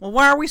Well,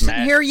 why are we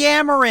sitting here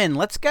yammering?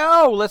 Let's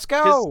go.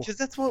 Because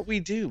that's what we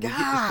do. We God, get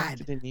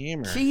distracted and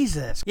yammer.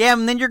 Jesus. Yeah,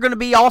 and then you're going to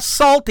be all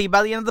salty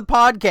by the end of the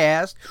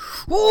podcast.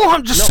 Oh,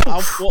 I'm just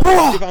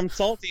if I'm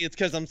salty, it's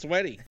because I'm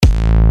sweaty.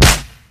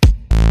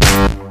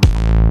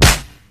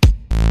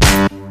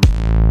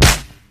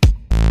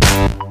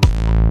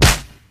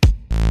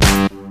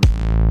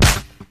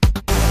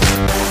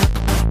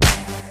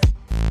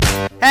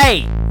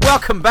 Hey,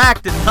 welcome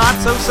back to Not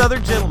So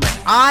Southern Gentlemen.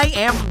 I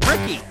am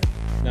Ricky.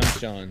 No, I'm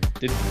Sean.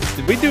 Did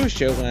we do a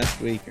show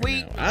last week?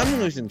 No? I'm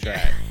losing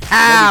track.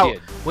 How?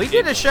 We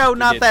did a show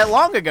not that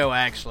long ago,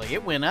 actually.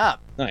 It went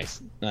up.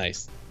 Nice.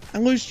 I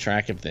lose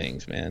track of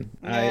things, man.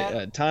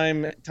 Yeah.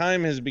 Time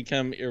has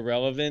become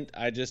irrelevant.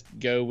 I just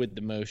go with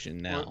the motion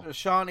now. Well,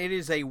 Sean, it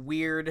is a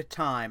weird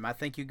time. I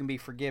think you can be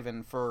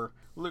forgiven for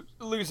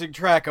losing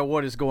track of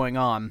what is going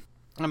on.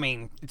 I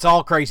mean, it's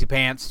all crazy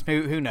pants.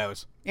 Who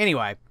knows?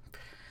 Anyway,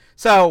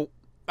 so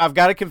I've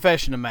got a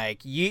confession to make.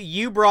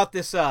 You brought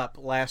this up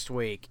last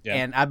week,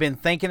 and I've been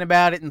thinking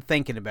about it,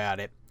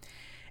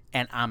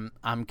 and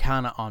I'm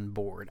kind of on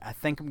board. I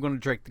think I'm going to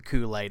drink the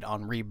Kool-Aid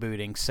on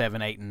rebooting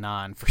 7, 8, and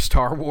 9 for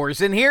Star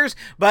Wars.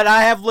 But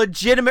I have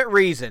legitimate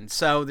reasons.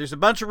 So there's a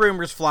bunch of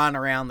rumors flying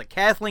around that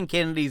Kathleen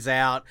Kennedy's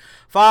out,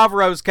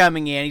 Favreau's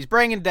coming in, he's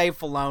bringing Dave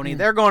Filoni.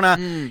 They're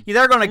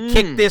gonna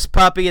kick this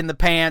puppy in the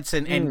pants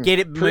and get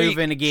it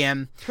moving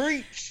again.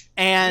 Preach.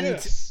 And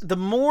the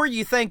more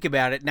you think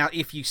about it, now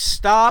if you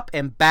stop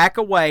and back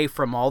away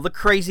from all the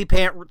crazy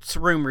pants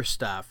rumor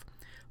stuff,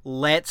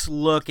 let's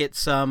look at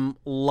some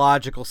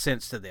logical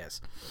sense to this.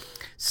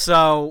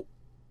 So,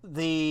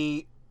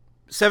 the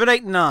 7,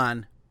 8, and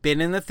 9,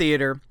 been in the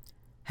theater,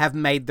 have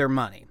made their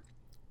money.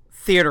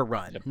 Theater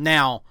run. Yep.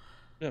 Now,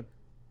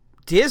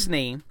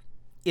 Disney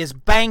is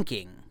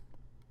banking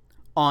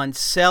on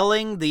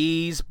selling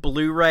these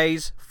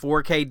Blu-rays,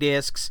 4K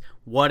discs,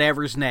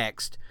 whatever's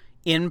next,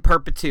 in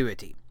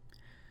perpetuity.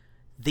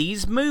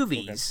 These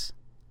movies,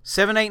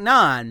 7, 8,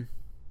 9,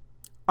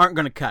 aren't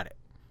going to cut it.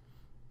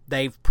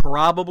 They've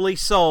probably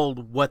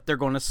sold what they're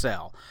going to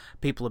sell.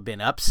 People have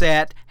been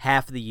upset.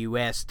 Half of the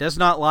U.S. does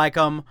not like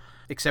them,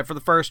 except for the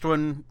first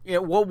one.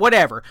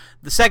 Whatever.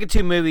 The second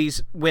two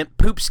movies went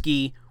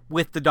poopski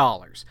with the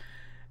dollars.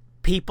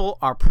 People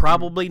are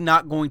probably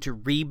not going to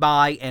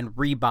rebuy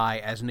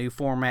as new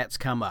formats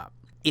come up.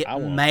 It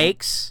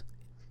makes...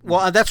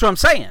 Well, that's what I'm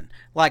saying.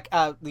 Like,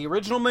 the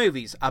original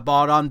movies, I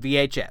bought on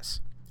VHS.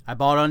 I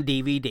bought on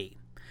DVD.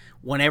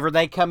 Whenever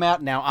they come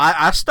out, now,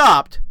 I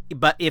stopped...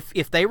 But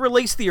if they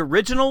release the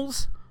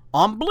originals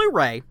on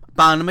Blu-ray,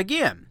 buying them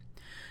again.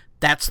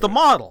 That's the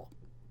model.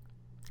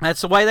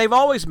 That's the way they've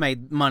always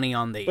made money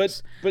on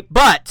these. But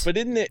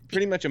isn't it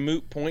pretty much a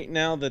moot point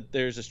now that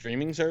there's a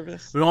streaming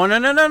service?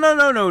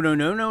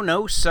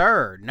 No,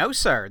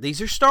 sir.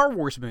 These are Star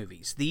Wars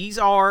movies. These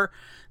are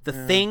the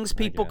things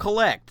people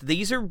collect.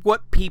 These are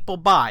what people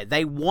buy.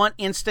 They want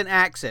instant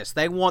access.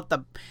 They want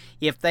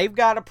if they've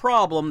got a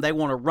problem, they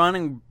want to run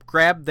and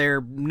grab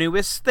their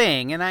newest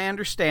thing, and I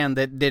understand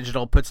that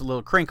digital puts a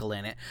little crinkle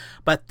in it,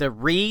 but the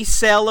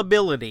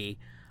resellability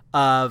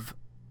of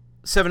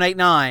 7, 8,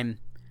 9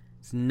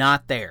 is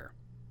not there.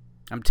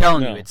 I'm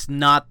telling you, it's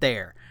not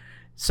there.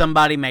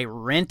 Somebody may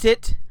rent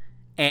it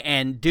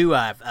and do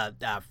a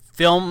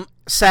film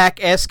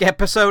sack-esque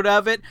episode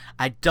of it.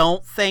 I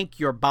don't think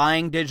you're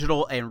buying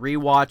digital and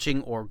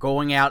rewatching or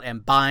going out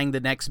and buying the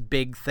next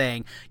big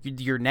thing.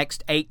 Your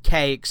next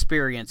 8K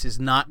experience is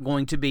not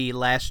going to be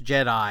Last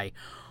Jedi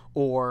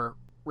or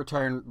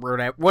Return,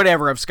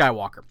 whatever, of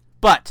Skywalker.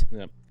 But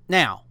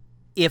now,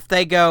 if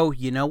they go,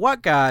 you know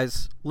what,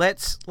 guys,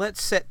 let's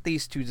set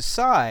these to the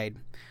side.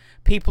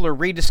 People are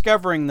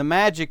rediscovering the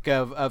magic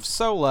of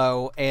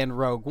Solo and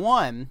Rogue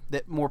One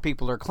that more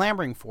people are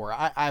clamoring for.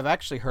 I've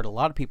actually heard a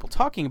lot of people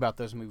talking about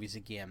those movies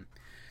again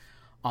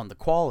on the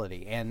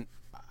quality, and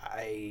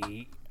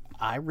I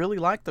really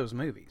like those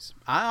movies.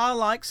 I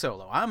like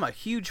Solo. I'm a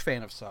huge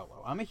fan of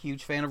Solo. I'm a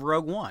huge fan of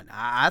Rogue One.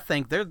 I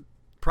think they're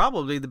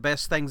probably the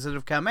best things that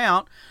have come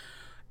out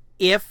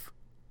if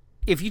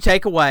you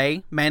take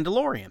away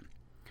Mandalorian.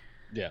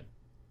 Yeah.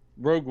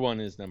 Rogue One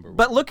is number one.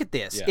 But look at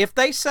this. Yeah. If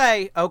they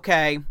say,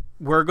 okay,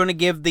 we're going to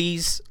give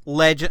these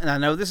legends, and I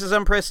know this is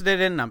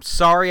unprecedented, and I'm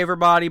sorry,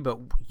 everybody, but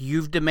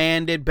you've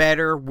demanded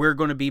better. We're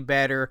going to be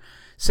better.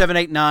 7,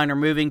 8, 9 are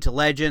moving to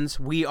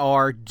Legends. We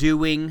are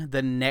doing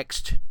the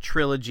next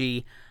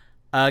trilogy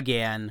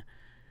again.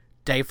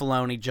 Dave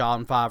Filoni,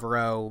 Jon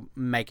Favreau,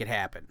 make it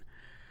happen.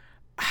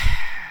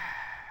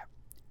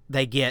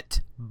 They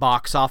get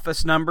box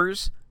office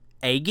numbers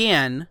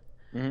again,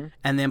 and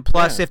then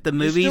plus if the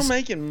movies... You're still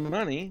making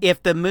money.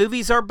 If the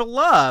movies are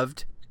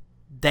beloved,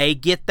 they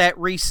get that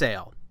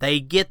resale. They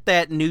get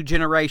that new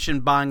generation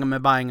buying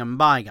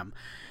them.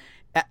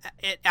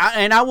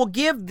 And I will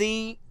give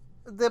the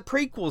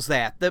prequels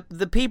that.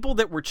 The people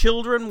that were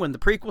children when the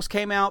prequels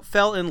came out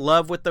fell in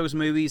love with those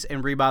movies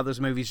and rebuy those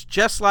movies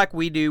just like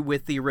we do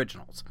with the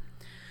originals.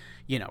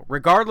 You know,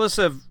 regardless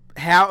of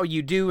how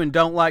you do and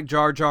don't like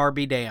Jar Jar,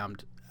 be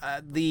damned.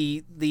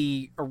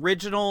 The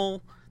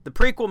original, the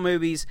prequel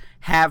movies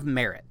have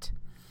merit.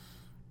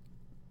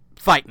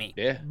 fight me.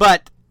 Yeah.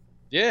 But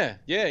yeah,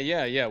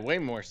 way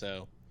more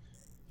so.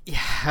 Yeah.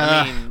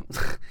 I mean,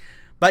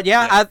 but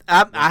yeah,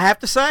 I have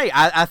to say,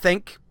 I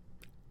think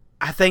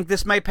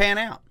this may pan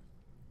out.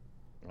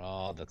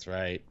 Oh, that's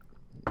right.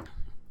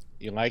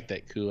 You like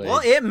that Kool-Aid.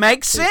 Well, it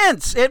makes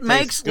sense. It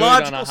makes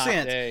logical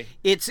sense. Day.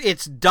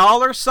 It's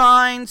dollar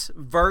signs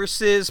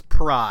versus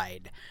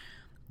pride.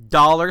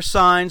 Dollar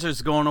signs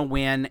is going to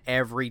win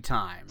every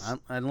time,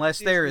 unless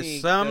there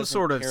is some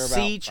sort of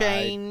sea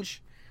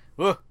change.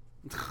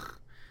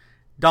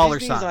 Dollar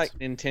Disney's signs. Like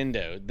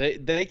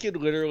Nintendo. They could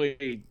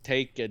literally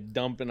take a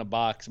dump in a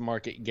box,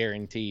 mark it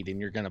guaranteed, and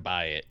you're going to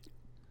buy it.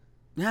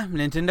 Yeah,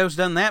 Nintendo's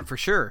done that for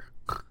sure.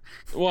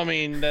 Well, I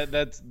mean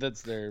that's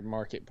their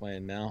market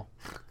plan now.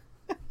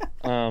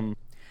 You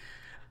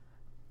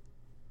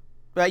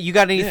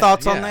got any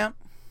thoughts on that?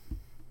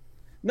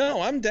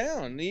 No, I'm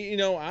down. You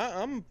know,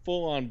 I'm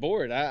full on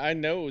board. I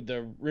know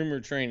the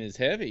rumor train is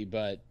heavy,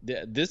 but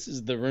this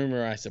is the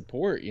rumor I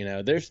support. You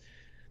know, there's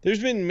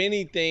been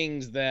many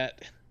things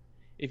that,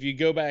 if you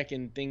go back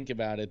and think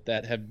about it,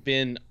 that have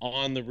been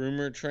on the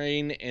rumor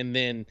train, and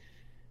then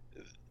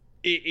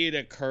it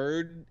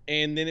occurred,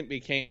 and then it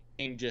became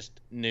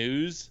just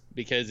news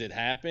because it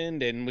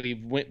happened, and we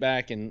went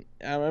back and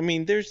I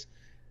mean, there's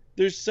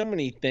so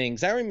many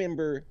things. I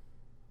remember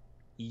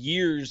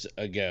years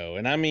ago,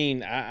 and I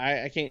mean,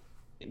 I can't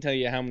tell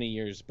you how many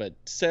years, but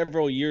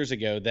several years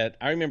ago, that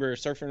I remember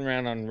surfing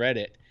around on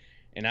Reddit,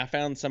 and I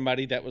found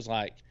somebody that was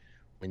like,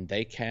 when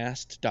they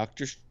cast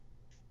Dr.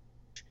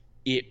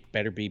 it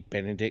better be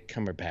Benedict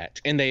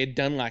Cumberbatch. And they had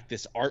done like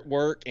this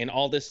artwork and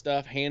all this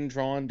stuff, hand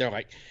drawn. They're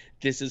like,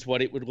 this is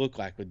what it would look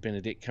like with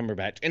Benedict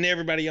Cumberbatch. And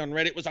everybody on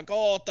Reddit was like,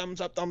 oh,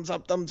 thumbs up, thumbs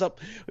up, thumbs up.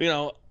 You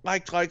know,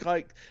 like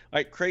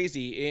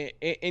crazy.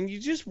 And you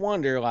just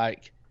wonder,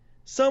 like,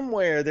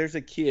 somewhere there's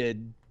a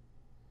kid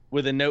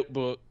with a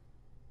notebook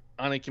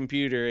on a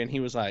computer, and he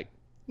was like,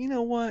 you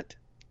know what?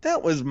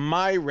 That was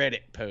my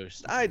Reddit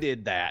post. I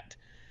did that.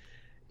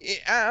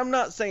 I'm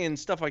not saying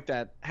stuff like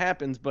that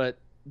happens, but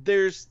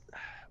there's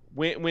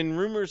when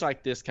rumors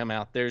like this come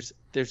out, there's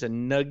a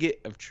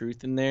nugget of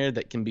truth in there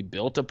that can be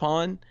built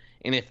upon,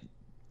 and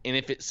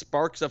if it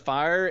sparks a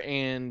fire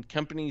and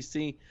companies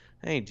see,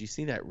 hey, did you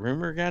see that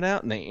rumor got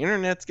out, and the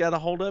internet's got a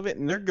hold of it,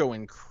 and they're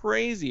going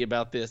crazy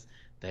about this,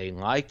 they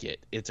like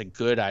it. It's a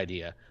good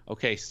idea.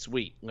 Okay,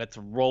 sweet. Let's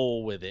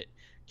roll with it.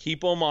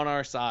 Keep them on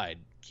our side.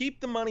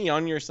 Keep the money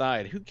on your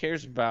side. Who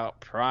cares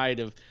about pride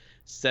of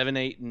 7,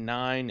 8, and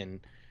 9 and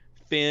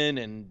Finn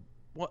and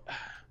what?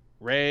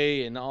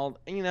 Ray and all,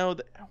 you know,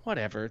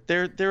 whatever.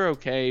 They're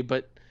okay,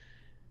 but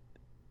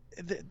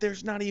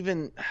there's not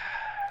even,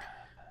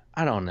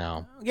 I don't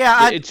know.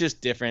 Yeah, it's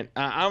just different.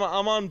 I'm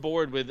on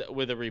board with a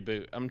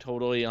reboot. I'm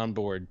totally on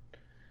board.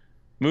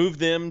 Move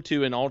them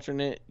to an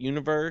alternate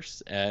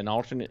universe, an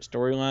alternate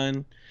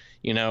storyline.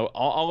 You know,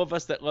 all of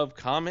us that love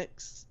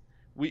comics,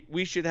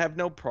 we should have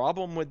no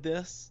problem with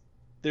this.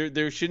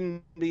 There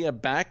shouldn't be a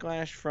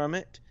backlash from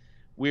it.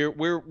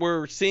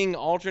 We're seeing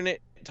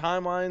alternate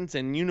timelines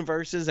and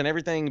universes and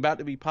everything about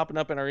to be popping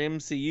up in our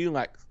MCU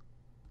like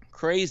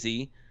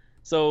crazy.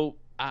 So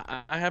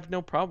I have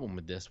no problem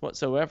with this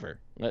whatsoever.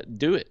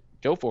 Do it.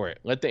 Go for it.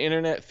 Let the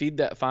internet feed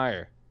that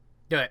fire.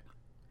 Do it.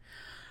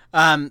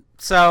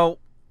 So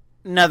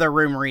another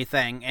rumory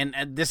thing,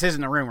 and this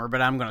isn't a rumor,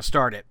 but I'm going to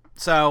start it.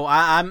 So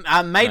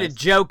I made a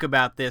joke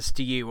about this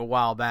to you a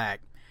while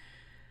back.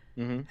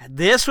 Mm-hmm.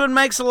 This one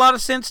makes a lot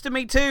of sense to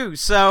me too.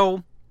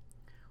 So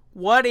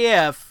what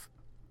if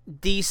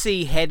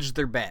DC hedged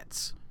their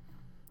bets?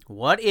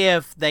 What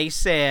if they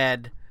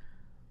said,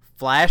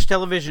 Flash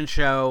television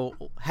show,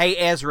 hey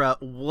Ezra,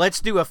 let's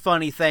do a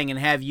funny thing and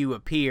have you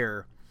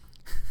appear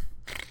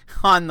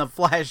on the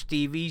Flash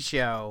TV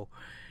show,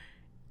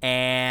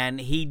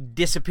 and he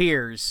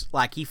disappears,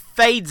 like he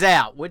fades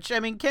out, which I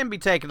mean can be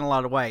taken a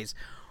lot of ways.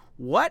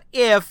 What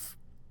if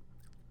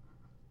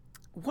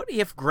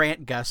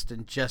Grant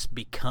Gustin just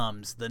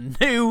becomes the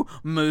new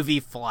movie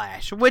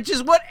Flash, which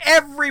is what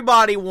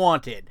everybody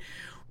wanted?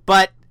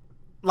 But,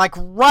 like,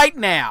 right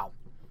now,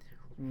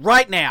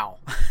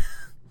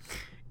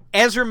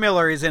 Ezra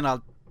Miller is in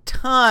a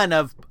ton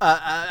of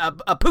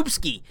a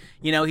poopski.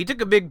 You know, he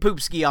took a big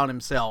poopski on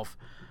himself.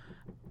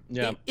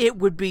 Yeah. It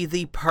would be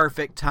the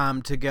perfect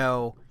time to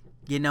go,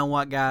 you know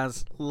what,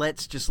 guys?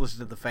 Let's just listen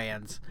to the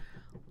fans.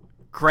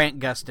 Grant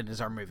Gustin is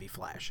our movie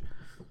Flash.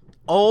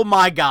 Oh,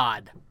 my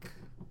God.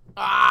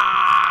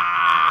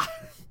 Ah!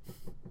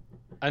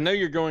 I know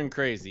you're going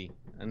crazy.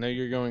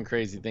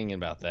 Thinking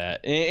about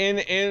that. And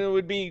it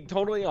would be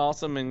totally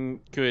awesome and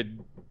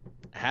could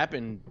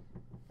happen.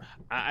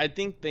 I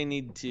think they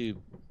don't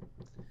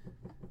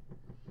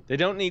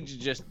need to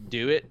just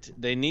do it.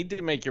 They need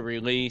to make a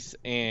release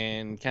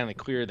and kind of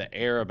clear the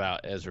air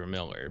about Ezra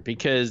Miller,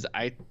 because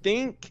I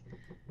think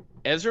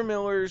Ezra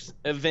Miller's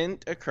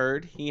event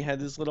occurred. He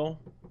had his little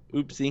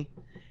oopsie.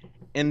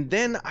 And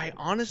then I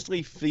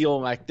honestly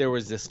feel like there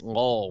was this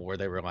lull where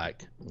they were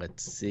like,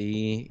 let's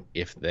see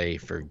if they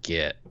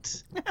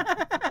forget.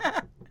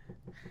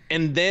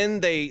 And then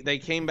they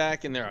came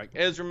back and they're like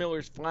Ezra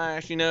Miller's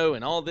Flash, you know,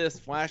 and all this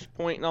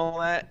Flashpoint and all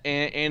that.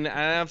 And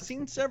I've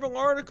seen several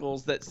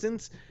articles that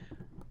since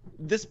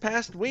this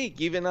past week,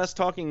 even us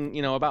talking,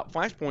 you know, about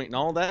Flashpoint and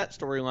all that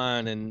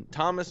storyline and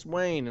Thomas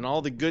Wayne and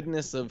all the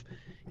goodness of,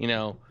 you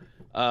know,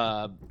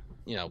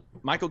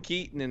 Michael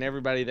Keaton and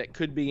everybody that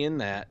could be in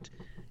that,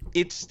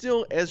 it's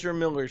still Ezra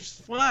Miller's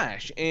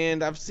Flash.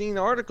 And I've seen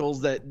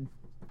articles that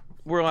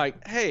were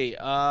like, hey,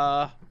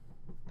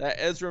 that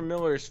Ezra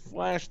Miller's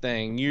Flash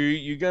thing,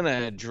 you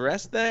gonna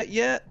address that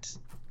yet?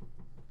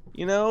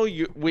 You know,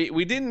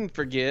 we didn't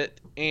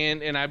forget,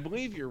 and I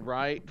believe you're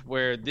right,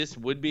 where this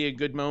would be a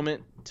good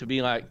moment to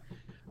be like,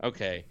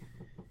 okay,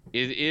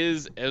 it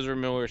is Ezra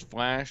Miller's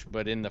Flash,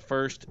 but in the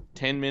first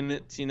 10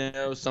 minutes, you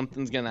know,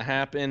 something's gonna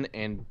happen,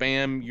 and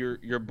bam,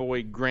 your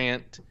boy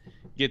Grant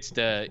gets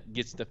to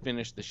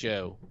finish the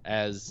show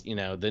as, you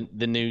know,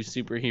 the new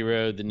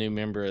superhero, the new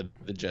member of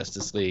the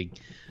Justice League.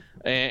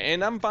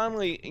 And I'm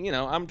finally, you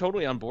know, I'm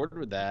totally on board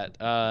with that.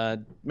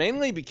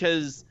 Mainly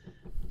because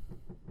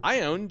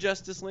I own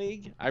Justice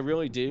League. I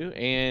really do.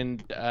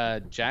 And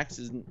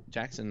Jackson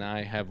and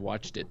I have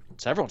watched it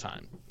several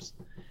times.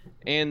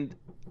 And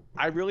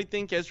I really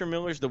think Ezra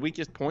Miller's the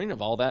weakest point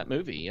of all that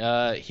movie.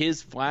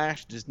 His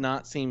Flash does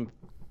not seem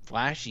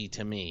flashy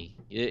to me.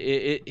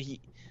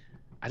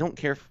 I don't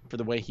care for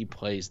the way he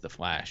plays the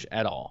Flash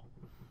at all.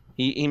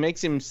 He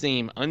makes him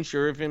seem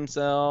unsure of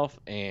himself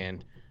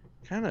and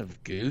kind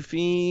of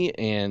goofy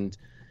and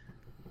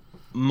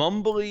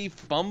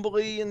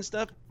fumbly and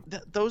stuff.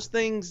 Those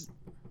things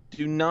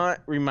do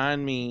not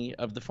remind me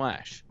of the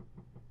Flash.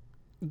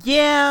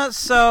 Yeah,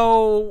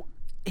 so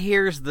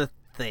here's the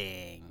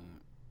thing.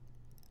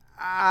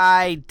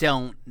 I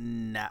don't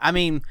know. I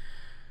mean,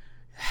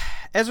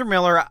 Ezra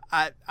Miller,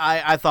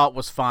 I thought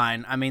was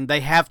fine. I mean,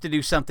 they have to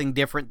do something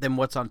different than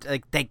what's on.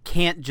 Like, they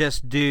can't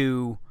just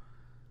do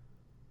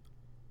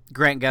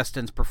Grant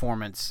Gustin's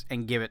performance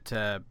and give it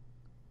to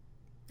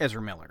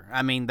Ezra Miller.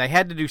 I mean, they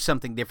had to do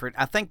something different.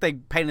 I think they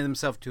painted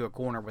themselves to a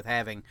corner with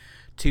having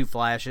two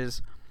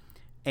Flashes,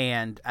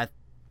 and I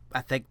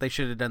think they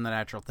should have done the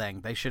natural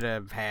thing. They should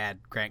have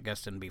had Grant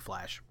Gustin be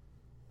Flash.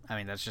 I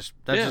mean, that's just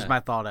my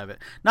thought of it.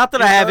 Not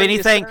that I have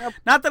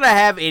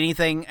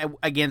anything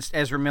against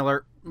Ezra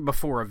Miller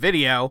before a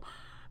video.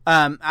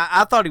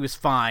 I thought he was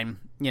fine.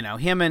 You know,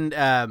 him and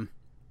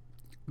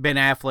Ben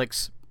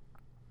Affleck's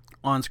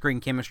on-screen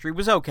chemistry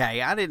was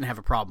okay. I didn't have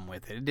a problem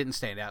with it. It didn't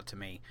stand out to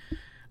me.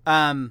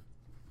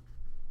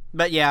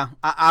 But yeah,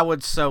 I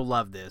would so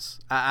love this.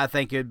 I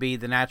think it would be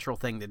the natural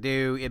thing to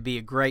do. It'd be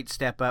a great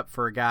step up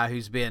for a guy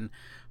who's been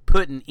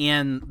putting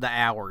in the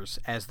hours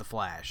as the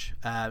Flash.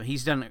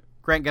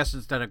 Grant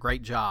Gustin's done a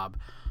great job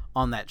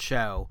on that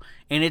show,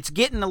 and it's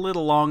getting a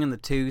little long in the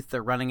tooth.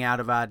 They're running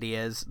out of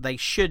ideas. They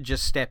should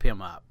just step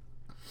him up.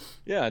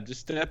 Yeah,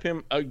 just step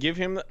him, give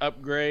him the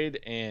upgrade,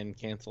 and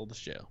cancel the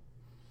show.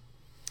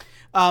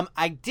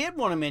 I did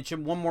want to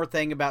mention one more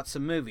thing about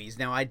some movies.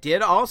 Now, I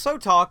did also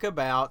talk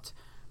about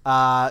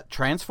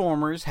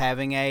Transformers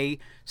having a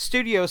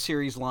studio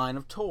series line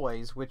of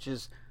toys, which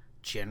is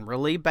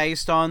generally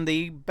based on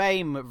the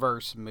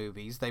Bayverse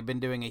movies. They've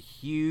been doing an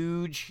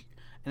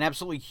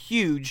absolutely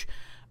huge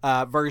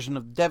version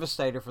of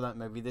Devastator for that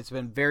movie that's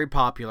been very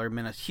popular,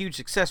 been a huge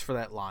success for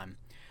that line.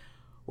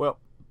 Well,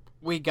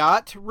 we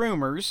got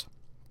rumors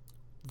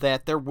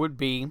that there would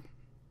be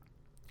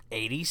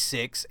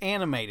 86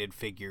 animated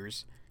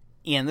figures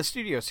in the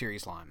studio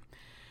series line.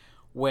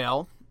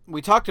 Well,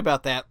 we talked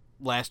about that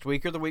last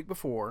week or the week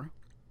before.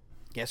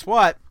 Guess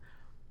what?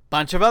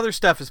 Bunch of other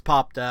stuff has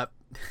popped up.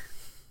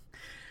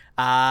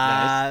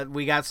 Nice.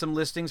 We got some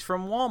listings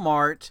from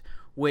Walmart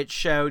which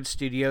showed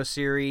studio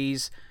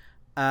series.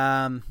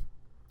 Well,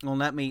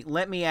 let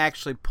me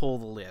actually pull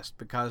the list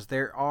because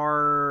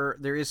there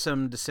is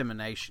some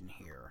dissemination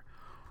here.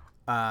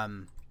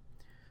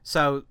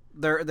 So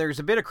there's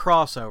a bit of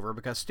crossover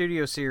because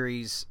studio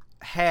series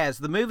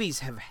the movies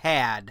have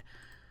had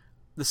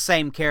the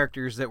same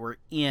characters that were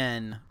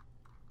in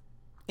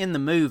the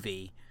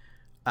movie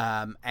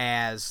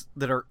as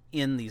that are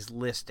in these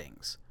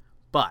listings.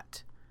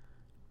 But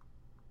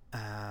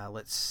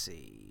let's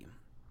see.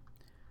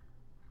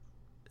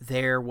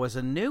 There was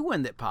a new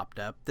one that popped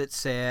up that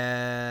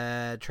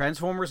said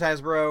Transformers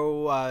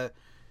Hasbro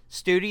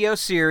Studio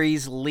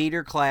Series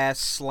Leader Class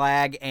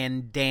Slag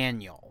and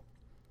Daniel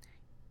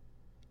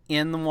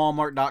in the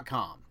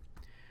Walmart.com.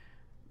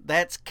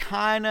 That's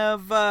kind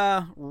of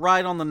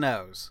right on the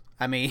nose.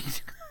 I mean,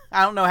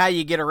 I don't know how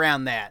you get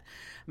around that.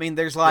 I mean,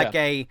 there's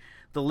the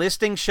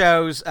listing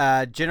shows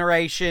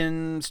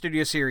Generation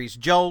Studio Series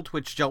Jolt,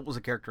 which Jolt was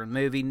a character in the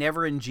movie,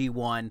 never in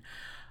G1.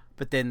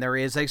 But then there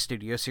is a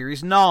Studio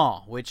Series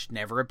Gnaw, which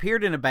never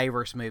appeared in a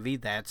Bayverse movie.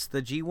 That's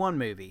the G1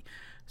 movie.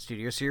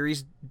 Studio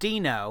Series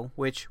Dino,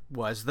 which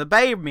was the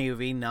Bay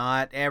movie,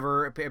 not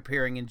ever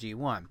appearing in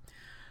G1.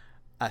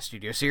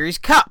 Studio Series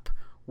Cup,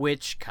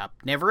 which Cup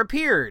never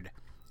appeared.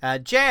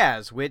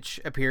 Jazz, which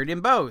appeared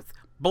in both.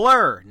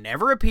 Blur,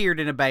 never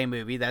appeared in a Bay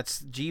movie.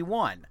 That's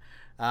G1.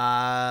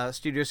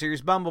 Studio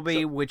Series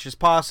Bumblebee, which is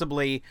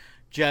possibly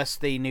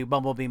just the new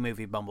Bumblebee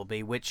movie,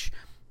 Bumblebee, which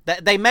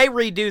they may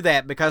redo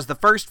that because the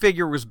first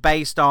figure was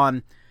based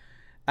on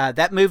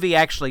that movie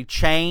actually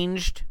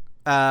changed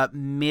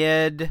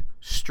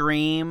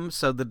mid-stream,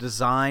 so the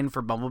design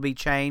for Bumblebee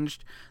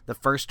changed. The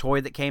first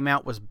toy that came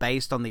out was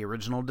based on the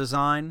original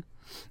design,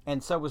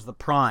 and so was the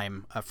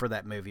Prime for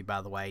that movie,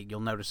 by the way.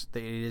 You'll notice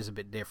that it is a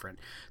bit different.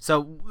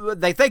 So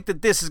they think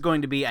that this is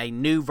going to be a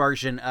new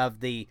version of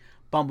the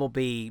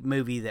Bumblebee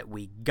movie that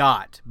we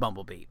got,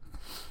 Bumblebee.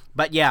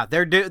 But yeah,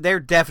 they're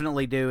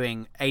definitely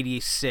doing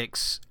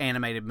 86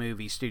 animated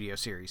movie studio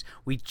series.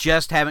 We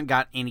just haven't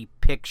got any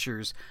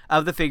pictures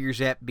of the figures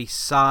yet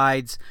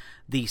besides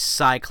the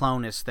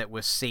Cyclonus that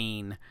was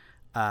seen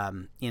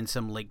in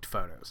some leaked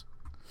photos.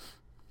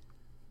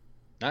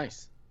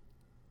 Nice.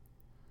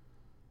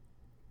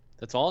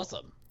 That's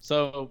awesome.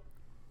 So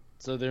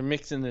they're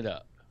mixing it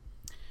up.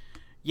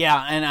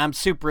 Yeah, and I'm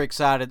super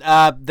excited.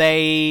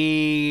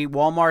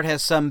 Walmart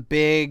has some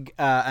big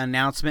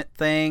announcement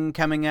thing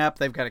coming up.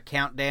 They've got a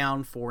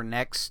countdown for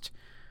next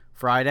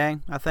Friday,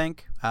 I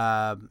think,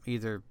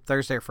 either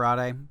Thursday or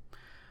Friday.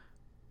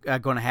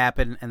 Going to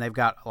happen, and they've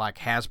got like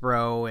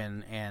Hasbro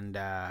and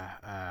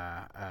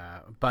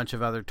a bunch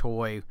of other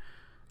toy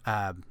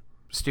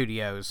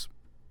studios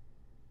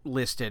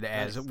listed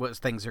as what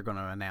things they're going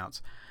to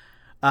announce.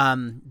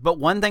 But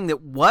one thing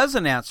that was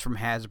announced from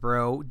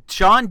Hasbro,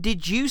 Sean,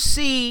 did you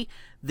see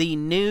the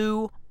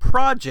new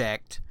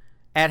project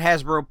at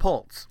Hasbro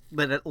Pulse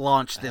that it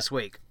launched this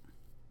week?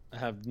 I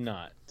have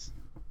not.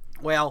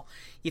 Well,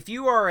 if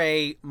you are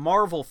a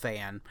Marvel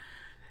fan,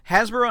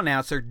 Hasbro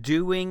announced they're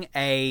doing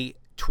a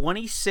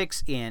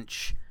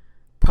 26-inch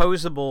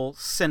posable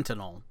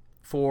Sentinel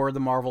for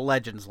the Marvel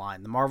Legends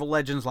line. The Marvel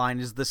Legends line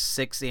is the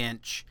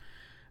 6-inch,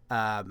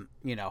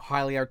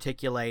 highly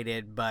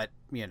articulated, but,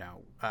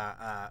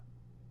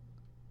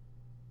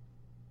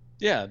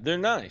 yeah, they're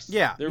nice.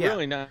 Yeah, they're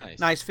really nice.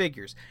 Nice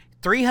figures.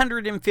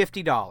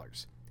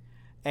 $350,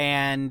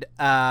 and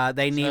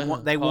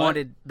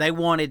they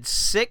wanted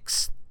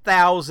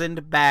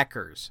 6,000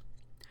 backers.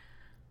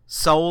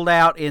 Sold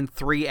out in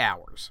 3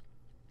 hours.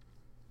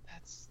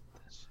 That's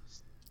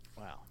just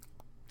wow.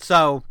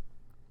 So.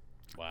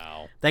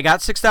 Wow. They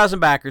got 6,000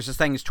 backers. This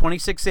thing is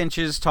 26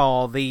 inches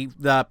tall.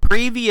 The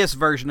previous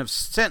version of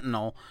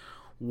Sentinel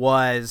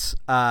was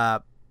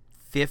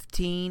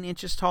 15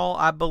 inches tall,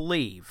 I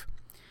believe.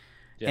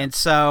 Yeah. And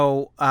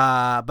so,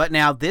 but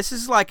now this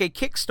is like a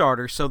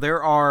Kickstarter, so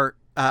there are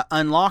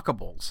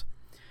unlockables.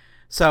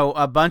 So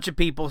a bunch of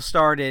people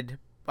started,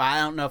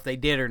 I don't know if they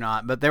did or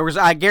not, but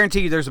I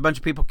guarantee you there's a bunch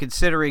of people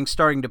considering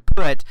starting to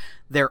put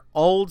their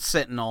old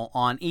Sentinel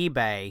on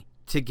eBay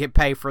to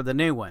pay for the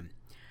new one.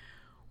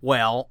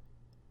 Well,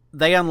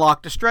 they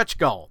unlocked a stretch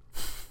goal.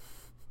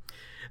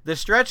 The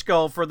stretch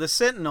goal for the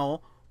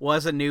Sentinel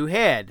was a new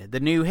head. The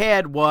new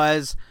head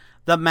was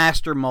the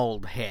Master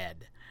Mold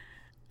head,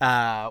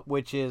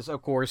 which is,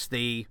 of course,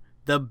 the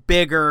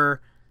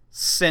bigger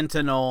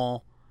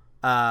Sentinel,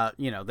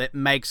 that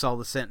makes all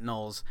the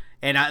Sentinels.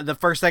 And the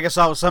first thing I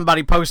saw was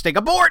somebody posting,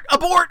 abort,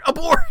 abort,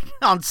 abort,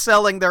 on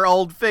selling their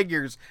old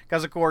figures.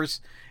 Because, of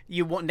course,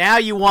 you want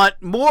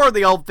more of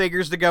the old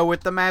figures to go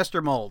with the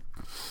Master Mold.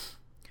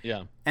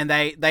 Yeah. And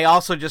they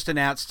also just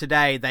announced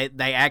today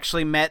they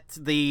actually met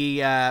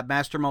the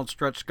Master Mold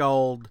Stretch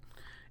Gold,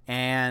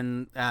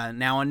 and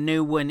now a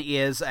new one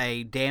is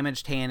a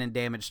damaged hand and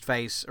damaged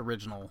face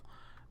original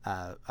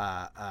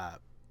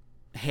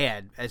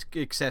head as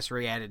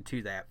accessory added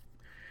to that.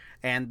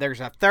 And there's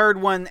a third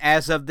one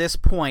as of this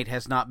point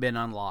has not been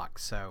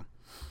unlocked. So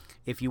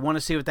if you want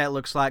to see what that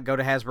looks like, go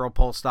to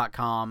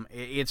HasbroPulse.com.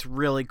 It's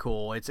really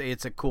cool. It's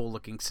a cool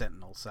looking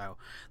Sentinel. So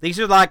these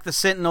are like the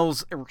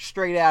Sentinels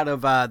straight out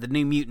of the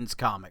New Mutants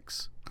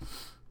comics.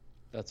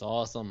 That's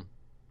awesome.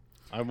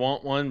 I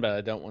want one, but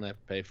I don't want to have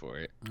to pay for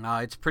it.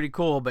 It's pretty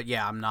cool, but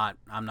yeah, I'm not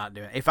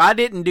doing it. If I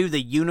didn't do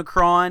the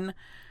Unicron,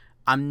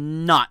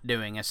 I'm not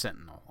doing a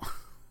Sentinel.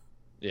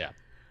 Yeah.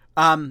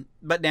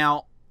 But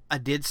now I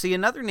did see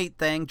another neat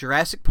thing.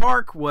 Jurassic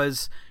Park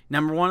was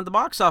 #1 at the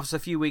box office a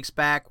few weeks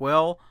back.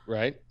 Well,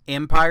 right.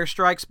 Empire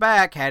Strikes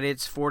Back had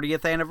its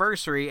 40th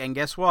anniversary, and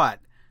guess what?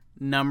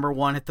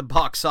 #1 at the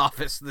box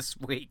office this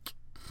week.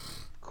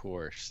 Of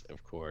course.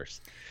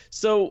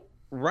 So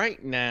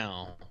right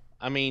now,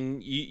 I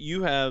mean,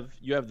 you have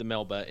the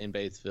Melba in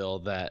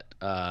Batesville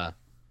that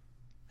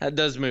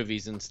does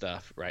movies and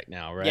stuff right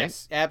now, right?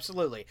 Yes,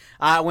 absolutely.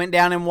 I went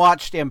down and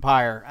watched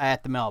Empire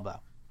at the Melba.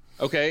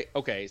 Okay.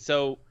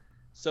 So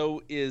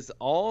is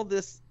all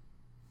this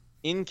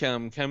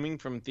income coming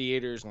from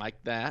theaters like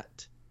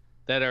that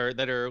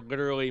are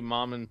literally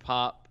mom and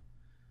pop,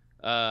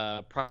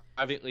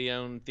 privately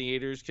owned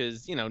theaters?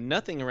 Because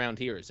nothing around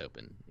here is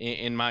open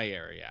in my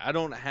area. I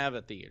don't have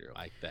a theater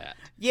like that.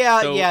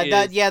 Yeah, so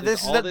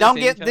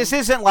This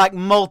isn't like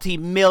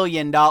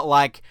multi-million-dollar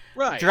like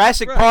right,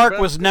 Jurassic Park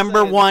was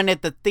 #1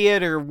 at the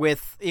theater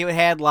with it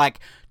had like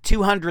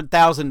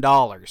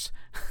 $200,000.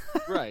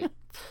 Right.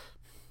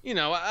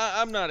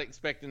 I'm not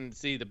expecting to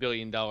see the $1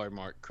 billion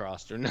mark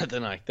crossed or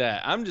nothing like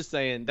that. I'm just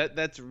saying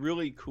that's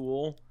really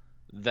cool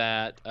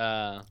that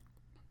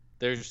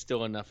there's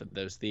still enough of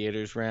those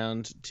theaters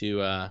around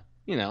to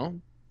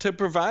to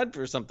provide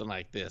for something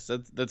like this.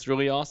 That's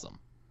really awesome.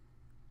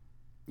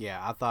 Yeah,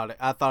 I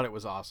thought it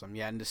was awesome.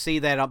 Yeah, and to see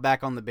that up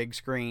back on the big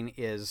screen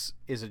is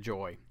a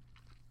joy.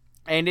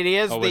 And it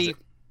is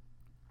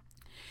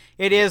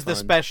the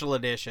special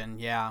edition.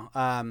 Yeah.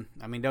 I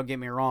mean, don't get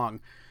me wrong,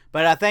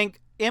 but I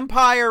think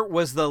Empire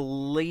was the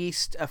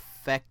least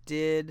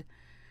affected.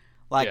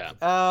 Like,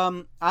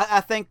 yeah.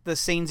 I think the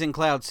scenes in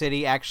Cloud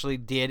City actually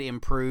did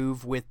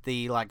improve with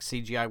the like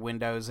CGI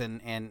windows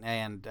and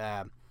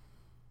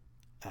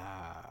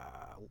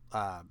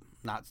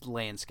not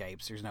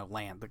landscapes. There's no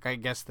land. I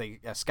guess the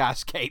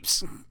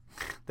skyscapes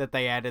that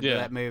they added to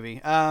that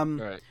movie.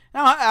 Right.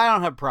 No, I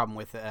don't have a problem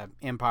with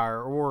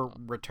Empire or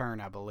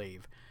Return. I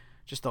believe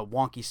just the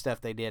wonky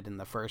stuff they did in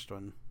the first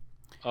one.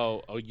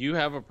 Oh, you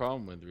have a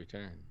problem with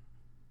Return?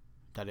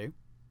 I do.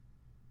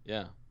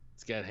 Yeah.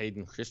 It's got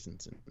Hayden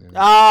Christensen in it.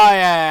 Oh,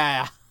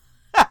 yeah.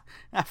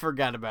 I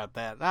forgot about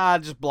that. I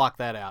just blocked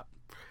that out.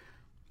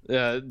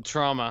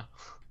 Trauma.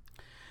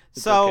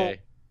 It's so,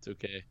 okay. It's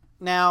okay.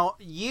 Now,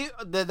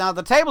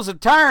 the tables have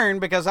turned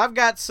because I've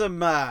got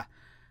some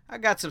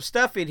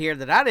stuff in here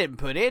that I didn't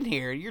put in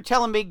here. You're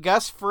telling me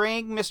Gus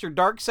Fring, Mr.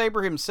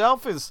 Darksaber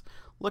himself, is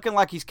looking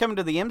like he's coming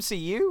to the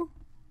MCU?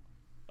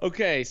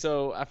 Okay,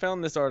 so I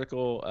found this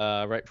article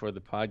right before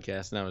the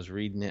podcast, and I was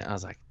reading it. I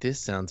was like, this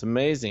sounds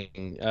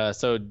amazing.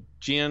 So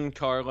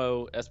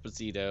Giancarlo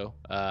Esposito,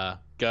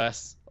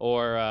 Gus,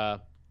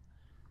 or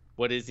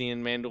what is he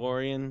in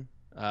Mandalorian?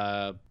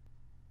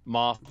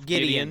 Moff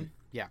Gideon.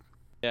 Yeah,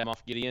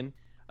 Moff Gideon.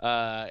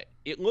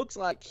 It looks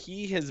like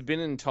he has been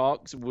in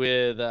talks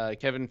with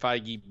Kevin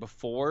Feige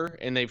before,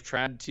 and they've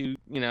tried to,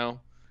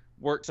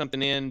 work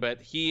something in,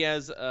 but he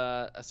has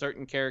a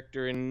certain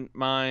character in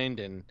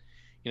mind, and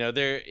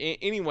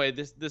anyway,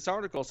 this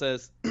article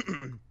says,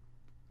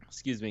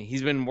 excuse me,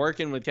 he's been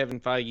working with Kevin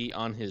Feige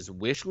on his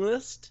wish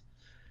list,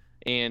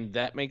 and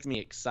that makes me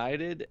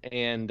excited.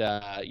 And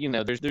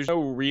there's no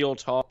real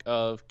talk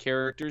of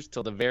characters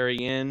till the very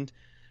end,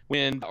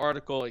 when the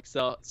article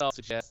itself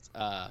suggests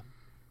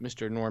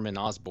Mr. Norman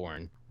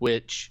Osborn,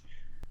 which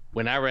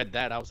when I read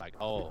that, I was like,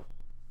 oh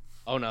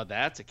no,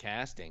 that's a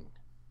casting.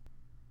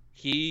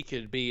 He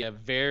could be a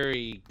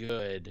very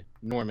good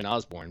Norman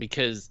Osborn,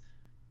 because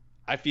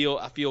I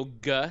feel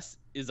Gus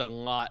is a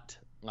lot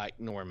like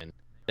Norman.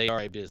 They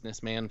are a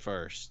businessman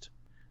first.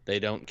 They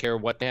don't care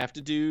what they have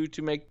to do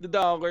to make the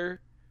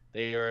dollar.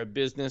 They are a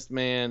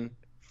businessman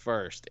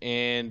first.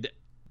 And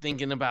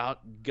thinking about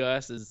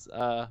Gus as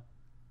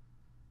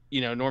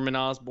Norman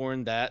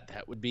Osborn,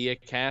 that would be a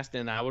cast,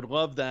 and I would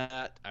love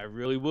that. I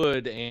really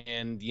would.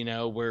 And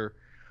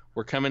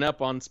we're coming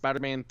up on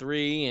Spider-Man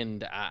 3,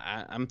 and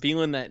I'm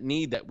feeling that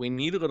need that we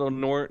need a little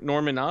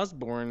Norman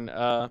Osborn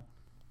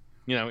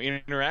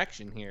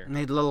interaction here.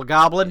 Need a little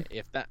goblin?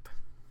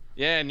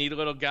 Need a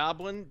little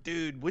goblin.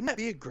 Dude, wouldn't that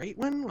be a great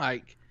one?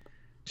 Like,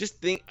 just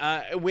think,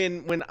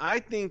 when I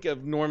think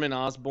of Norman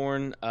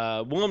Osborn,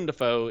 Willem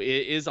Dafoe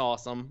is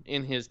awesome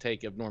in his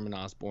take of Norman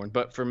Osborn.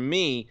 But for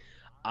me,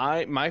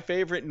 my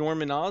favorite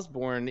Norman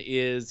Osborn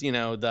is,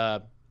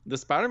 the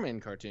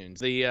Spider-Man cartoons.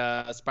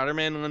 The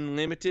Spider-Man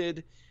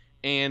Unlimited,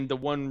 and the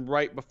one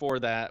right before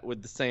that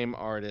with the same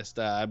artist.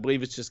 I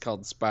believe it's just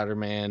called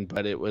Spider-Man,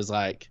 but it was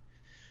like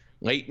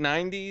late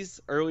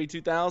 90s, early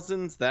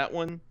 2000s, that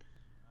one.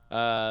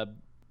 That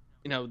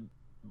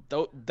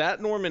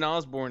Norman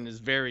Osborn is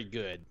very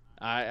good.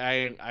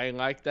 I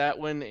like that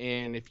one,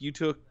 and if you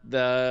took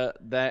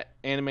that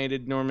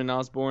animated Norman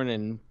Osborn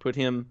and put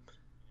him,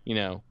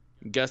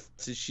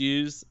 Gus's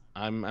shoes,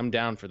 I'm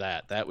down for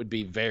that. That would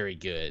be very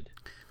good.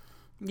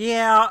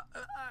 Yeah,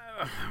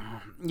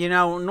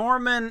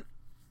 Norman.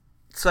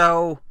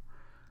 So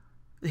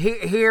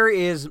here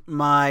is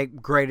my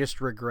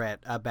greatest regret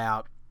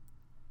about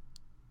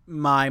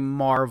my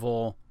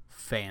Marvel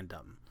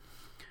fandom.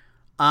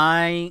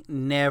 I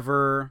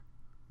never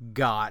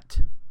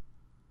got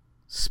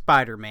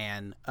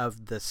Spider-Man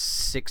of the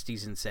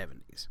 60s and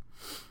 70s.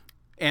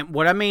 And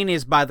what I mean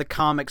is by the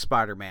comic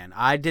Spider-Man.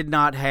 I did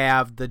not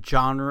have the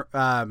John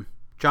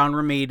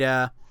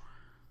Romita,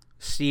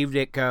 Steve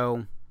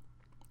Ditko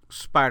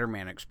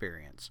Spider-Man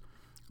experience.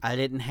 I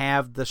didn't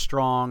have the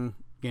strong,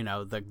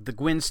 the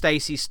Gwen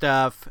Stacy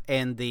stuff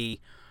and the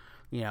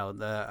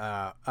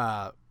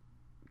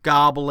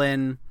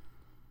Goblin,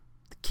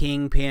 the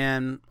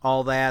Kingpin,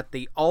 all that.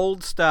 The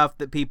old stuff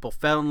that people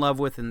fell in love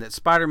with, and that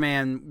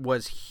Spider-Man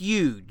was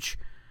huge.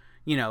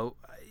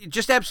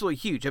 Just absolutely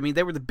huge. I mean,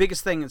 they were the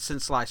biggest thing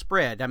since sliced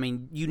bread. I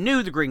mean, you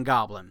knew the Green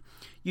Goblin.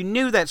 You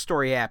knew that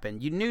story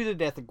happened. You knew the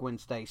death of Gwen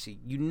Stacy.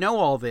 You know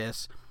all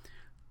this.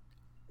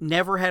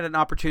 Never had an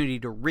opportunity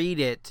to read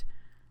it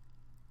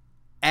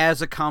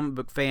as a comic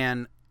book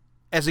fan,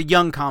 as a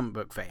young comic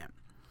book fan.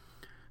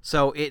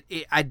 So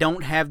I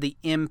don't have the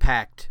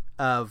impact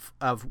of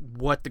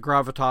what the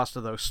gravitas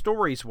of those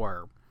stories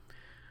were.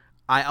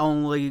 I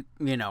only,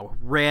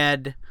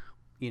 read,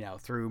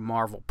 through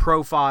Marvel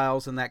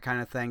profiles and that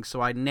kind of thing.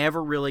 So I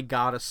never really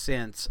got a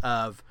sense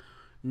of,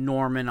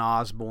 Norman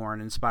Osborn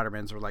and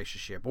Spider-Man's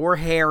relationship, or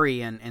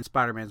Harry and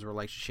Spider-Man's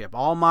relationship.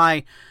 All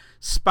my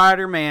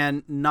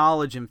Spider-Man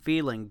knowledge and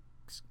feeling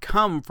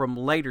come from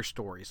later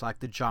stories, like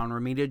the John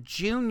Romita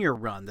Jr.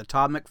 run, the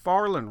Todd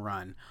McFarlane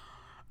run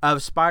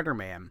of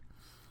Spider-Man.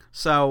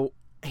 So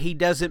he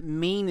doesn't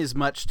mean as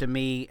much to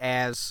me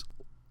as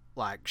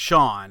like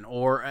Sean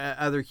or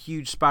other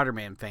huge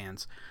Spider-Man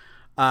fans.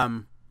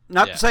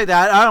 Not to say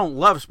that I don't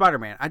love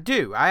Spider-Man. I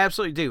do. I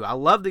absolutely do. I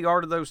love the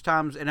art of those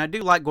times, and I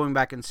do like going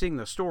back and seeing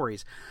those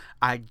stories.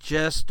 I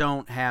just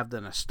don't have the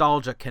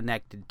nostalgia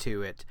connected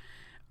to it.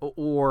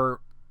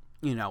 Or,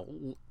 you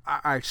know,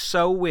 I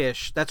so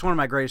wish, that's one of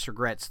my greatest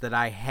regrets that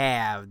I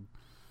have.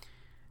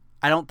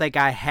 I don't think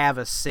I have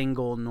a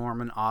single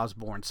Norman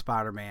Osborn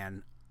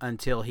Spider-Man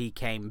until he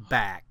came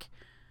back.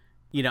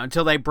 You know,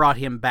 until they brought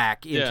him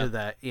back into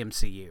the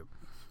MCU.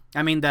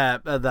 I mean,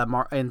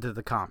 into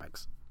the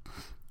comics.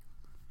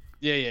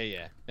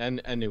 Yeah.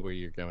 I knew where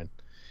you're going.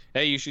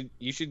 Hey,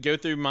 you should go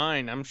through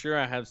mine. I'm sure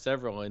I have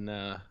several,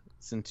 and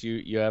since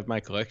you have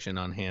my collection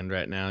on hand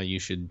right now, you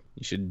should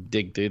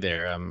dig through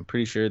there. I'm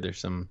pretty sure there's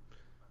some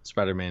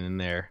Spider-Man in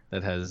there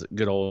that has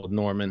good old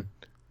Norman.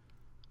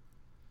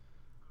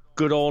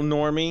 Good old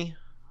Normie.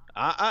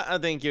 I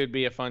think it would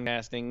be a fun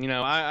casting. You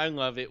know, I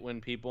love it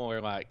when people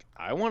are like,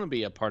 I want to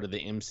be a part of the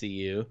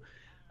MCU.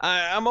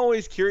 I'm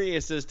always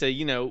curious as to,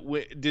 you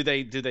know, do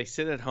they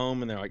sit at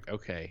home and they're like,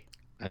 okay,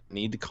 I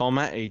need to call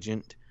my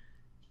agent.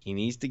 He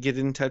needs to get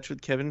in touch with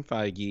Kevin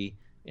Feige,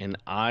 and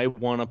I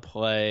want to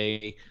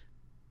play.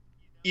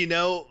 You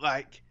know,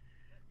 like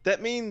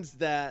that means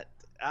that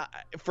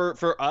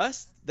for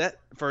us, that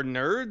for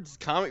nerds,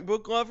 comic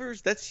book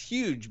lovers, that's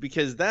huge,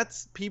 because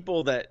that's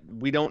people that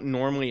we don't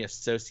normally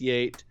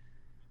associate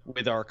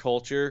with our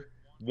culture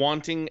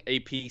wanting a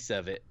piece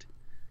of it.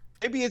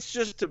 Maybe it's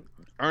just to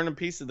earn a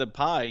piece of the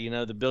pie, you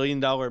know, the $1 billion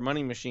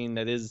money machine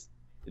that is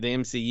the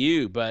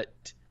MCU,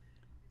 but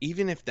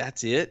even if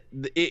that's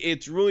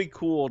it's really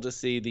cool to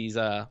see these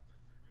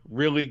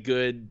really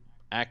good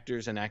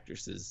actors and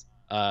actresses,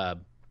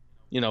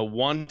 you know,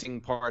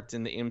 wanting parts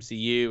in the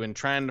MCU and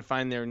trying to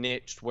find their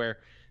niche where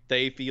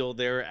they feel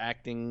their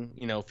acting,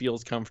 you know,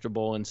 feels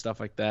comfortable and stuff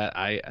like that.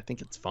 I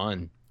think it's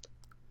fun.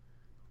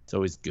 It's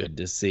always good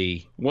to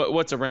see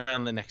what's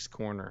around the next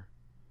corner.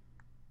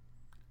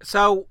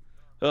 So,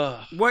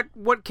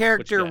 what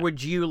character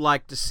would you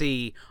like to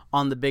see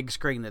on the big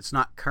screen that's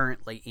not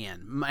currently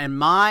in? And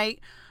my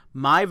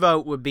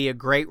vote would be a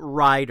great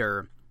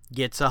writer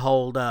gets a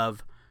hold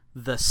of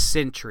the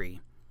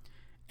Sentry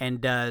and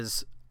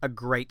does a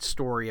great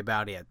story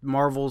about it.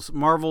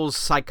 Marvel's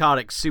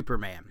psychotic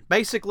Superman.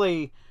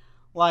 Basically,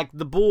 like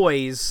The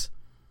Boys,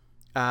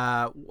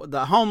 the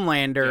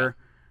Homelander. Yeah.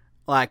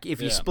 Like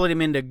if you split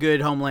him into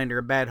good Homelander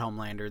and bad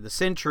Homelander, the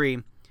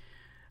Sentry.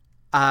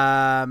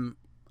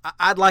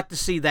 I'd like to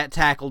see that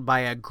tackled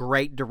by a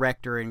great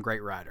director and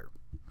great writer.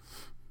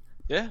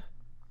 Yeah.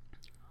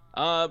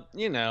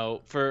 You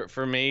know,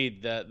 for me,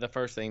 the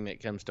first thing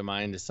that comes to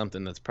mind is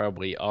something that's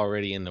probably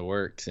already in the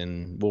works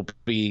and will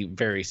be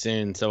very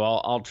soon. So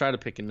I'll try to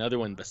pick another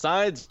one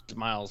besides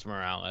Miles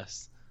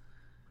Morales,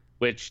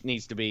 which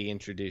needs to be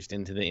introduced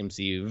into the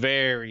MCU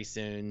very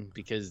soon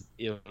because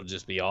it'll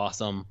just be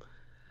awesome.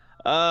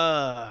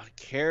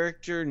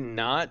 Character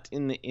not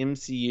in the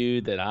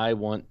MCU that I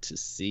want to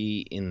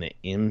see in the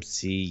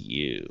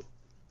MCU.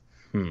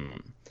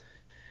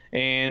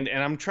 And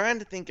I'm trying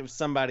to think of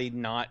somebody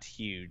not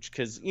huge,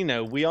 because, you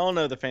know, we all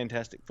know the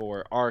Fantastic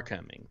Four are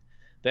coming.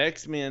 The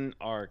X-Men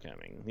are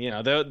coming. You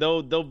know,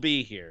 they'll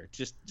be here.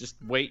 Just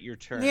wait your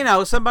turn. You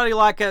know, somebody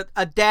like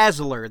a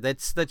Dazzler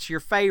that's your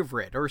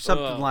favorite or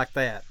something like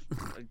that.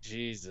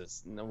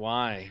 Jesus.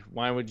 Why?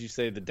 Why would you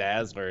say the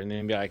Dazzler and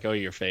then be like, oh,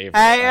 your favorite?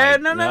 Hey,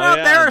 no.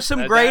 Yeah, there are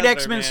some great Dazzler,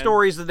 X-Men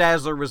stories the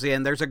Dazzler was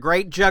in. There's a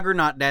great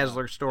Juggernaut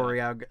Dazzler story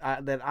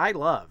that I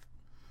love.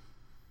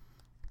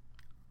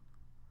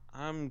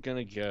 I'm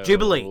gonna go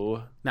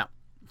Jubilee. No.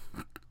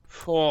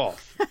 Oh,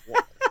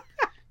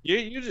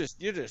 you're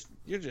just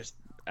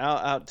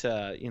out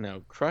to, you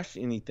know, crush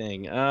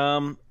anything.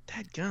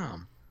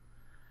 Dadgum.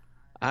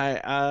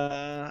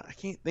 I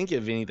can't think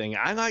of anything.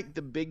 I like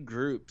the big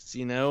groups,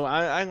 you know.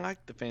 I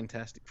like the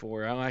Fantastic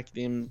Four. I like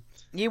them.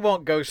 You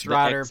want Ghost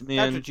Rider?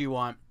 That's what you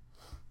want.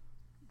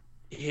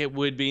 It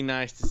would be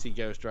nice to see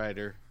Ghost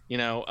Rider. You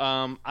know,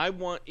 I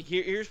want.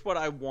 Here's what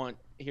I want.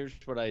 Here's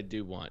what I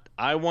do want.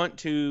 I want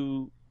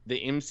the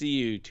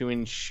MCU to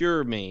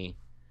ensure me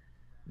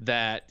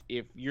that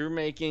if you're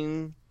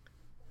making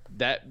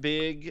that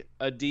big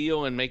a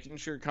deal and making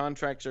sure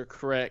contracts are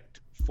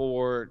correct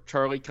for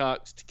Charlie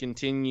Cox to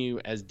continue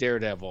as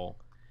Daredevil,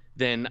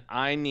 then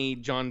I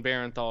need John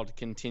Barenthal to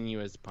continue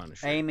as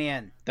Punisher.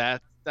 Amen.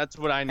 That's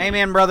what I need.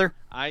 Amen, brother.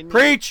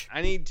 Preach.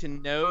 I need to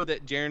know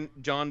that John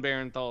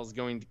Barenthal is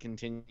going to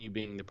continue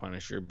being the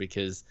Punisher,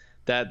 because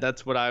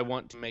that's what I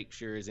want to make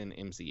sure is in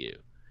MCU.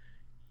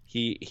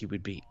 He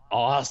would be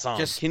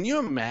awesome. Can you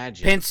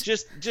imagine?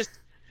 Just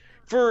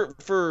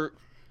for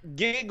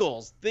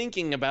giggles,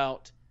 thinking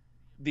about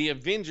the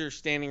Avengers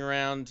standing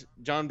around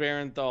John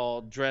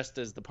Barenthal dressed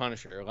as the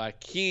Punisher.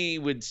 Like, he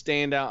would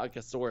stand out like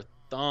a sore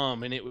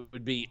thumb, and it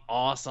would be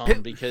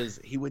awesome because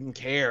he wouldn't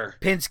care.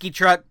 Penske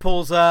truck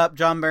pulls up,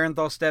 John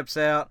Barenthal steps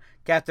out,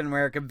 Captain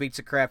America beats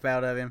the crap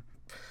out of him.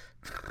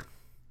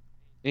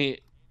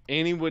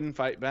 And he wouldn't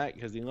fight back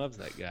because he loves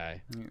that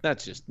guy. Yeah.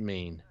 That's just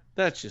mean.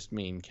 That's just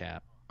mean,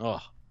 Cap.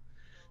 Oh.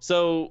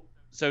 So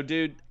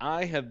dude,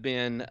 I have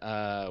been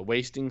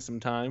wasting some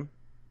time.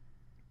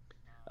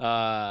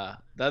 The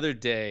other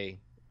day,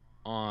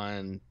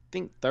 on, I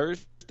think,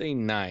 Thursday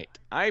night,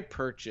 I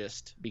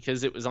purchased,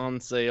 because it was on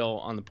sale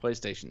on the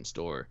PlayStation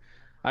Store,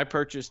 I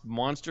purchased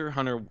Monster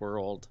Hunter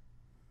World.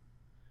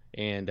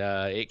 And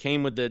it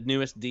came with the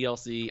newest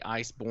DLC,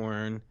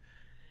 Iceborne.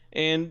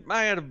 And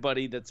I had a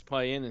buddy that's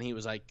playing, and he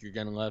was like, "You're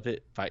going to love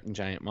it. Fighting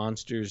giant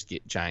monsters,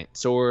 get giant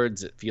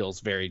swords. It feels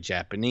very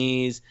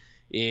Japanese.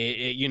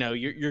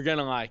 You're going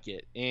to like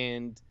it."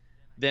 And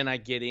then I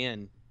get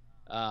in.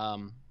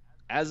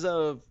 As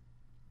of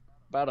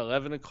about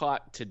 11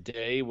 o'clock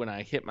today, when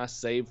I hit my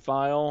save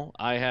file,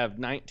 I have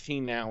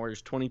 19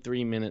 hours,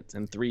 23 minutes,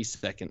 and 3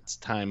 seconds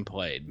time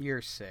played.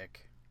 You're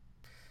sick.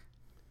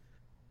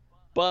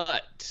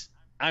 But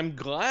I'm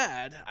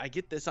glad I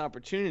get this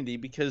opportunity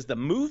because the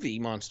movie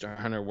Monster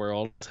Hunter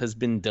World has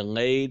been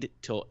delayed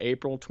till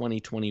April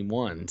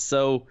 2021.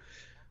 So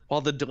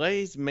while the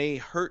delays may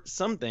hurt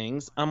some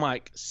things, I'm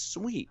like,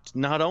 sweet.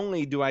 Not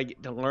only do I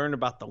get to learn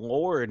about the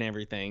lore and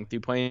everything through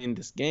playing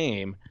this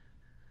game,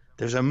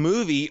 there's a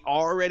movie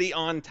already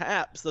on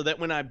tap so that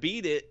when I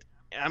beat it,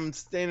 I'm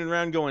standing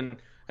around going,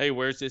 "Hey,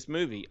 where's this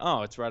movie?"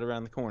 "Oh, it's right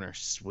around the corner."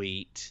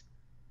 Sweet.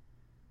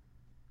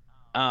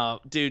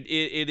 Dude,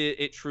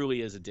 it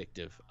truly is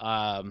addictive.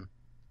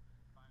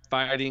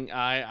 Fighting,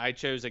 I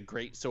chose a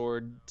great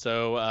sword,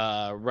 so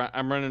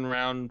I'm running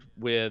around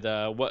with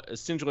what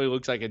essentially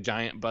looks like a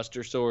giant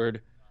buster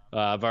sword.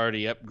 I've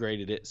already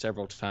upgraded it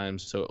several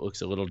times, so it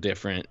looks a little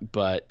different,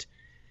 but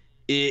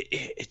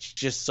it's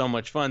just so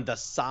much fun. The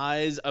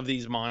size of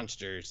these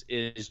monsters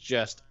is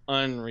just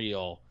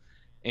unreal,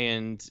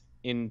 and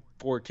in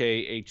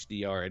 4K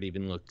HDR, it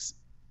even looks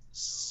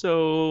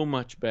so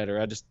much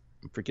better. I just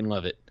freaking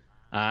love it.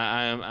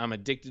 I'm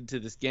addicted to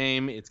this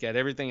game. It's got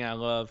everything I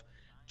love.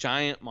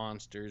 Giant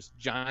monsters,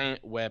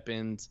 giant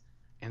weapons,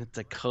 and it's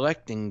a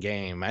collecting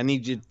game. I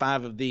need you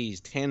 5 of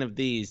these, 10 of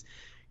these.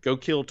 Go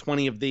kill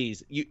 20 of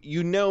these.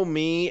 You know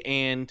me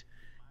and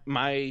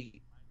my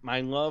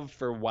love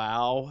for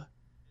WoW.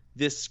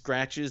 This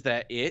scratches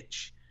that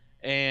itch.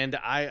 And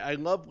I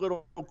love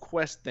little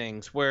quest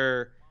things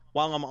where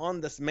while I'm on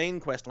this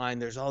main quest line,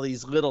 there's all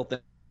these little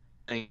things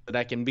that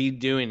I can be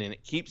doing, and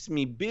it keeps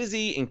me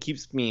busy and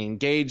keeps me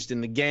engaged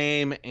in the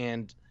game.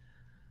 And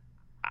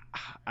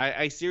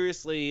I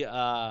seriously,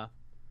 I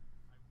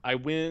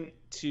went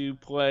to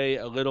play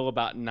a little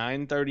about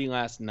 9:30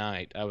 last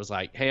night. I was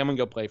like, "Hey, I'm gonna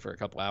go play for a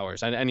couple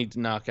hours. I need to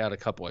knock out a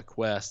couple of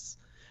quests."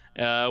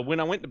 When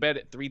I went to bed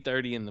at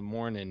 3:30 in the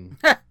morning,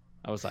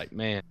 I was like,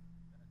 "Man,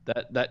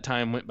 that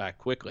time went by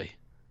quickly."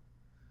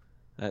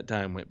 That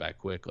time went by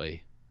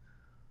quickly.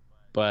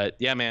 But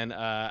yeah, man,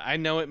 I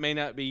know it may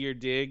not be your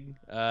dig,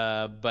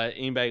 but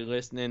anybody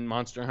listening,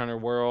 Monster Hunter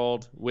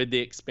World with the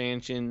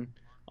expansion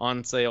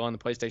on sale on the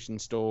PlayStation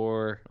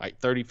Store, like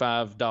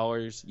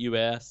 $35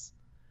 US.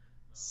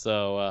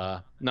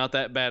 So not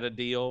that bad a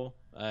deal.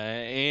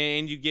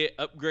 And you get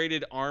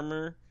upgraded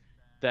armor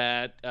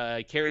that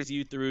carries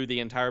you through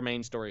the entire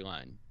main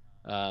storyline.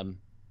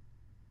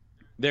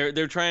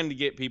 They're trying to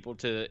get people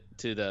to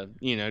the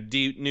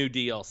new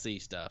DLC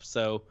stuff.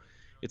 So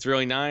it's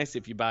really nice.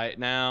 If you buy it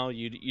now,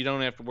 you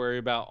don't have to worry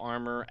about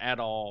armor at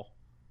all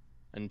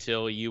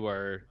until you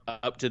are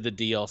up to the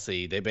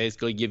DLC. They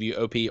basically give you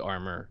OP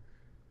armor.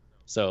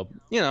 So,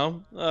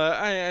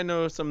 I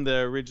know some of the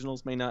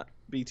originals may not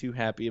be too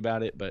happy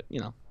about it, but,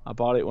 I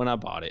bought it when I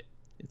bought it.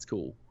 It's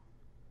cool.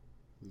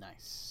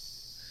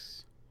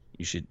 Nice.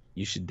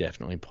 You should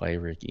definitely play,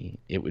 Ricky.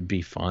 It would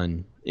be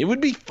fun. It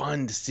would be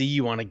fun to see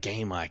you on a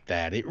game like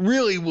that. It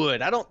really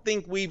would. I don't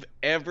think we've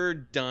ever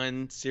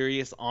done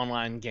serious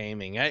online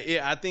gaming.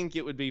 I think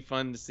it would be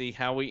fun to see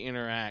how we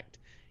interact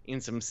in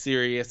some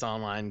serious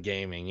online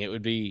gaming. I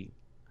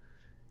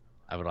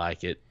would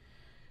like it.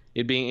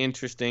 It'd be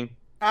interesting.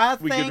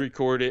 We could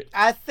record it.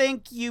 I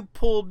think you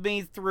pulled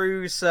me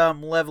through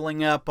some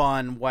leveling up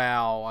on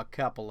WoW a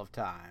couple of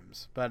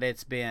times, but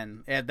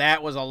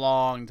that was a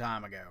long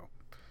time ago.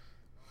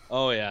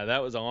 Oh yeah,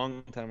 that was a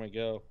long time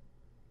ago.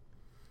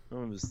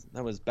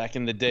 That was back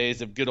in the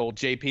days of good old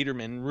Jay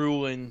Peterman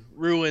ruling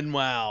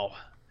WoW.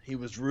 He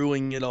was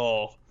ruling it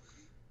all.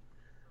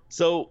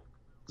 So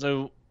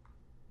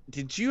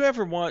did you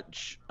ever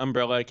watch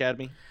Umbrella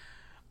Academy?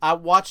 I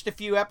watched a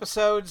few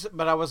episodes,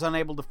 but I was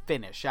unable to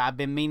finish. I've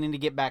been meaning to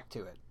get back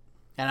to it.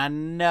 And I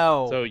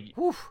know,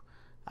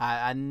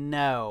 I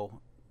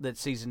know that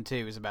season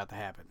 2 is about to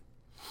happen.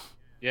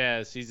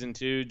 Yeah, season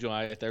 2,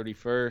 July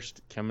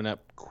 31st, coming up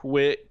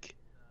quick.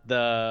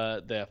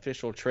 The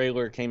official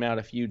trailer came out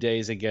a few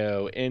days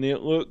ago, and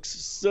it looks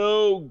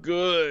so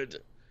good.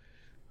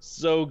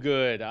 So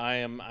good.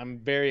 I'm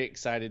very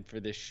excited for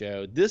this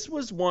show. This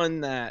was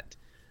one that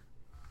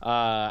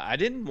I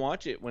didn't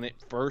watch it when it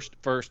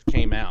first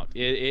came out.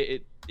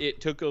 It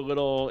took a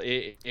little.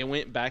 It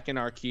went back in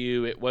our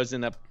queue. It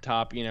wasn't up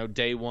top.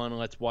 Day one.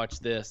 Let's watch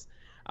this.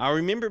 I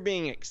remember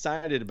being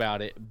excited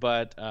about it,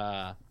 but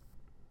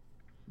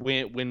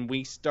when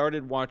we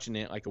started watching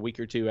it, like a week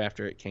or two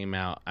after it came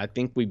out, I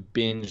think we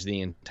binged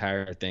the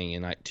entire thing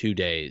in like 2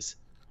 days.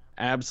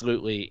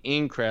 Absolutely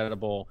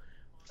incredible,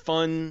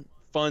 fun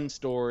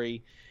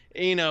story.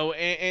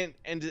 And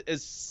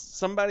as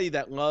somebody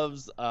that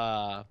loves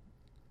I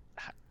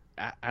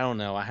don't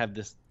know. I have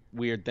this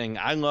weird thing.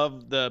 I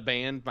love the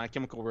band My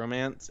Chemical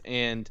Romance,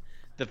 and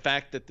the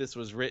fact that this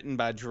was written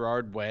by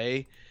Gerard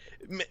Way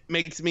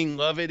makes me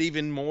love it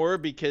even more,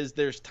 because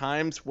there's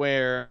times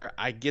where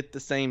I get the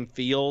same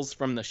feels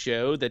from the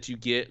show that you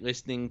get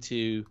listening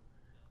to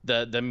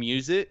the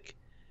music,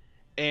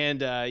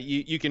 and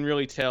you can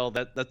really tell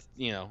that's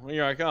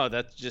you're like, oh,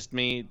 that's just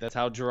me. That's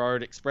how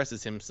Gerard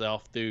expresses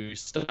himself through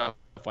stuff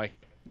like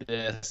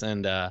this,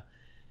 and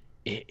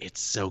it's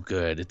so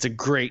good. It's a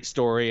great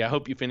story. I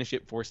hope you finish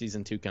it before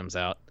season 2 comes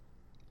out.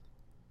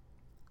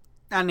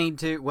 I need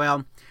to.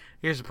 Well,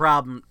 here's the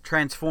problem.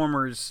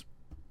 Transformers,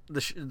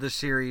 the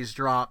series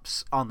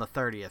drops on the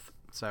 30th.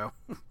 So.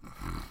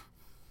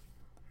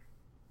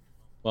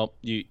 Well,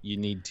 you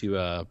need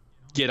to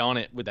get on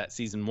it with that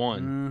season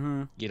 1.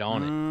 Mm-hmm. Get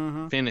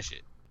on it. Finish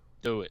it.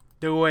 Do it.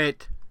 Do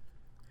it.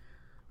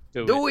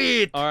 Do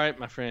it. All right,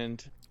 my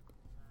friend.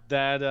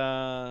 That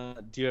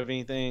do you have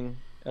anything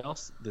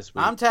else this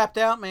week? I'm tapped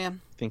out, man.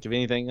 Think of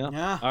anything else?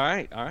 Yeah. All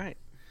right.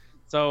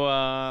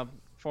 So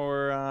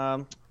for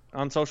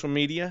on social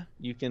media,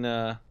 you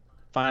can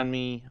find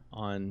me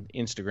on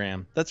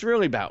Instagram. That's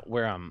really about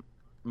where I'm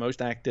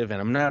most active,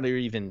 and I'm not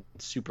even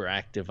super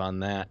active on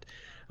that.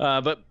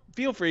 But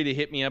feel free to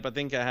hit me up. I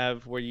think I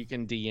have where you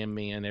can DM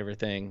me and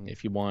everything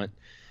if you want.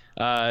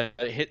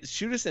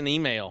 Shoot us an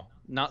email,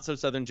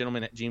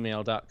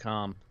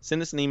 notsosoutherngentlemen@gmail.com.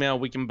 Send us an email.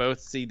 We can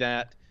both see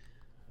that.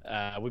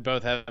 We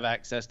both have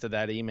access to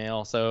that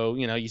email. So,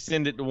 you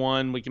send it to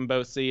one, we can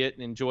both see it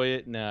and enjoy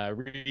it and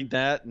read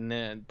that, and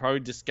then probably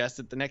discuss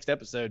it the next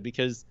episode,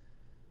 because,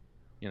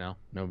 we don't.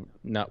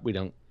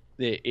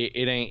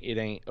 It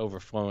ain't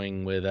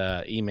overflowing with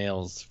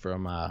emails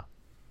from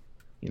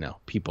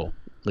people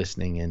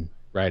listening and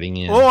writing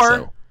in.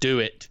 So do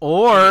it.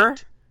 Or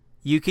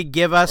you could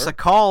give us a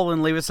call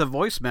and leave us a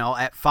voicemail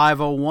at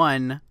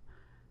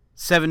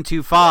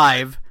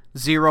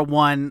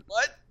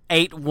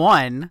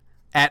 501-725-0181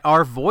 at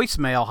our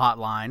voicemail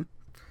hotline.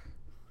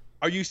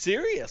 Are you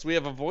serious? We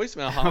have a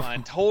voicemail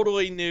hotline.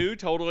 Totally new.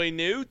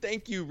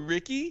 Thank you,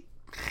 Ricky.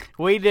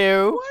 We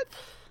do. What?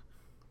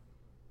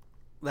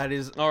 That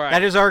is all right.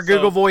 That is our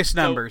Google Voice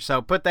number.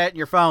 So put that in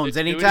your phones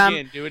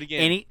anytime. Do it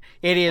again.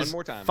 It is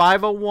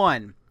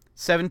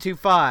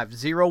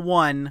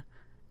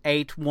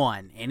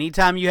 501-725-0181.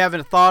 Anytime you have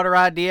a thought or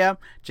idea,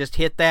 just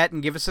hit that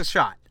and give us a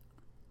shot.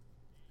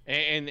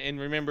 And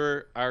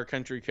remember, our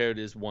country code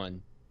is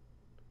 1.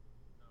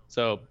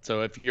 So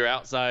if you're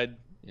outside,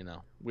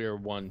 we're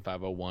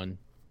 1501.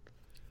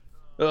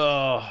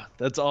 Oh,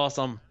 that's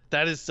awesome.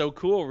 That is so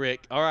cool,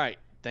 Rick. All right.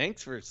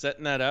 Thanks for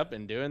setting that up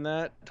and doing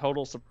that.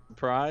 Total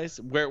surprise.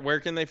 Where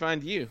can they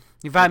find you?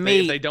 You can find me.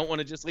 If they don't want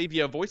to just leave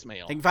you a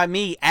voicemail. They can find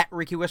me at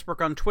Ricky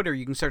Westbrook on Twitter.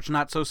 You can search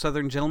Not So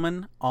Southern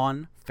Gentlemen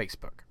on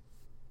Facebook.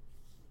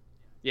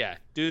 Yeah,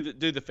 do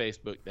the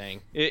Facebook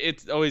thing.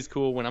 It's always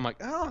cool when I'm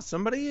like, oh,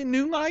 somebody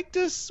new liked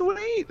us.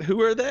 Sweet.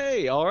 Who are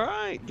they? All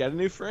right. Got a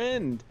new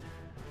friend.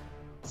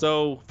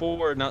 So,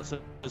 for Not So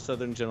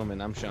Southern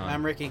Gentlemen, I'm Sean.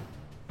 I'm Ricky.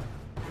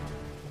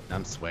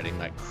 I'm sweating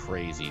like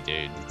crazy,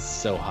 dude. It's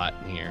so hot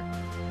in here.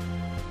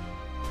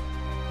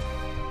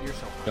 You're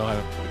so hot. Y'all have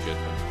a good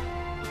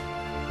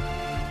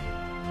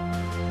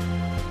one.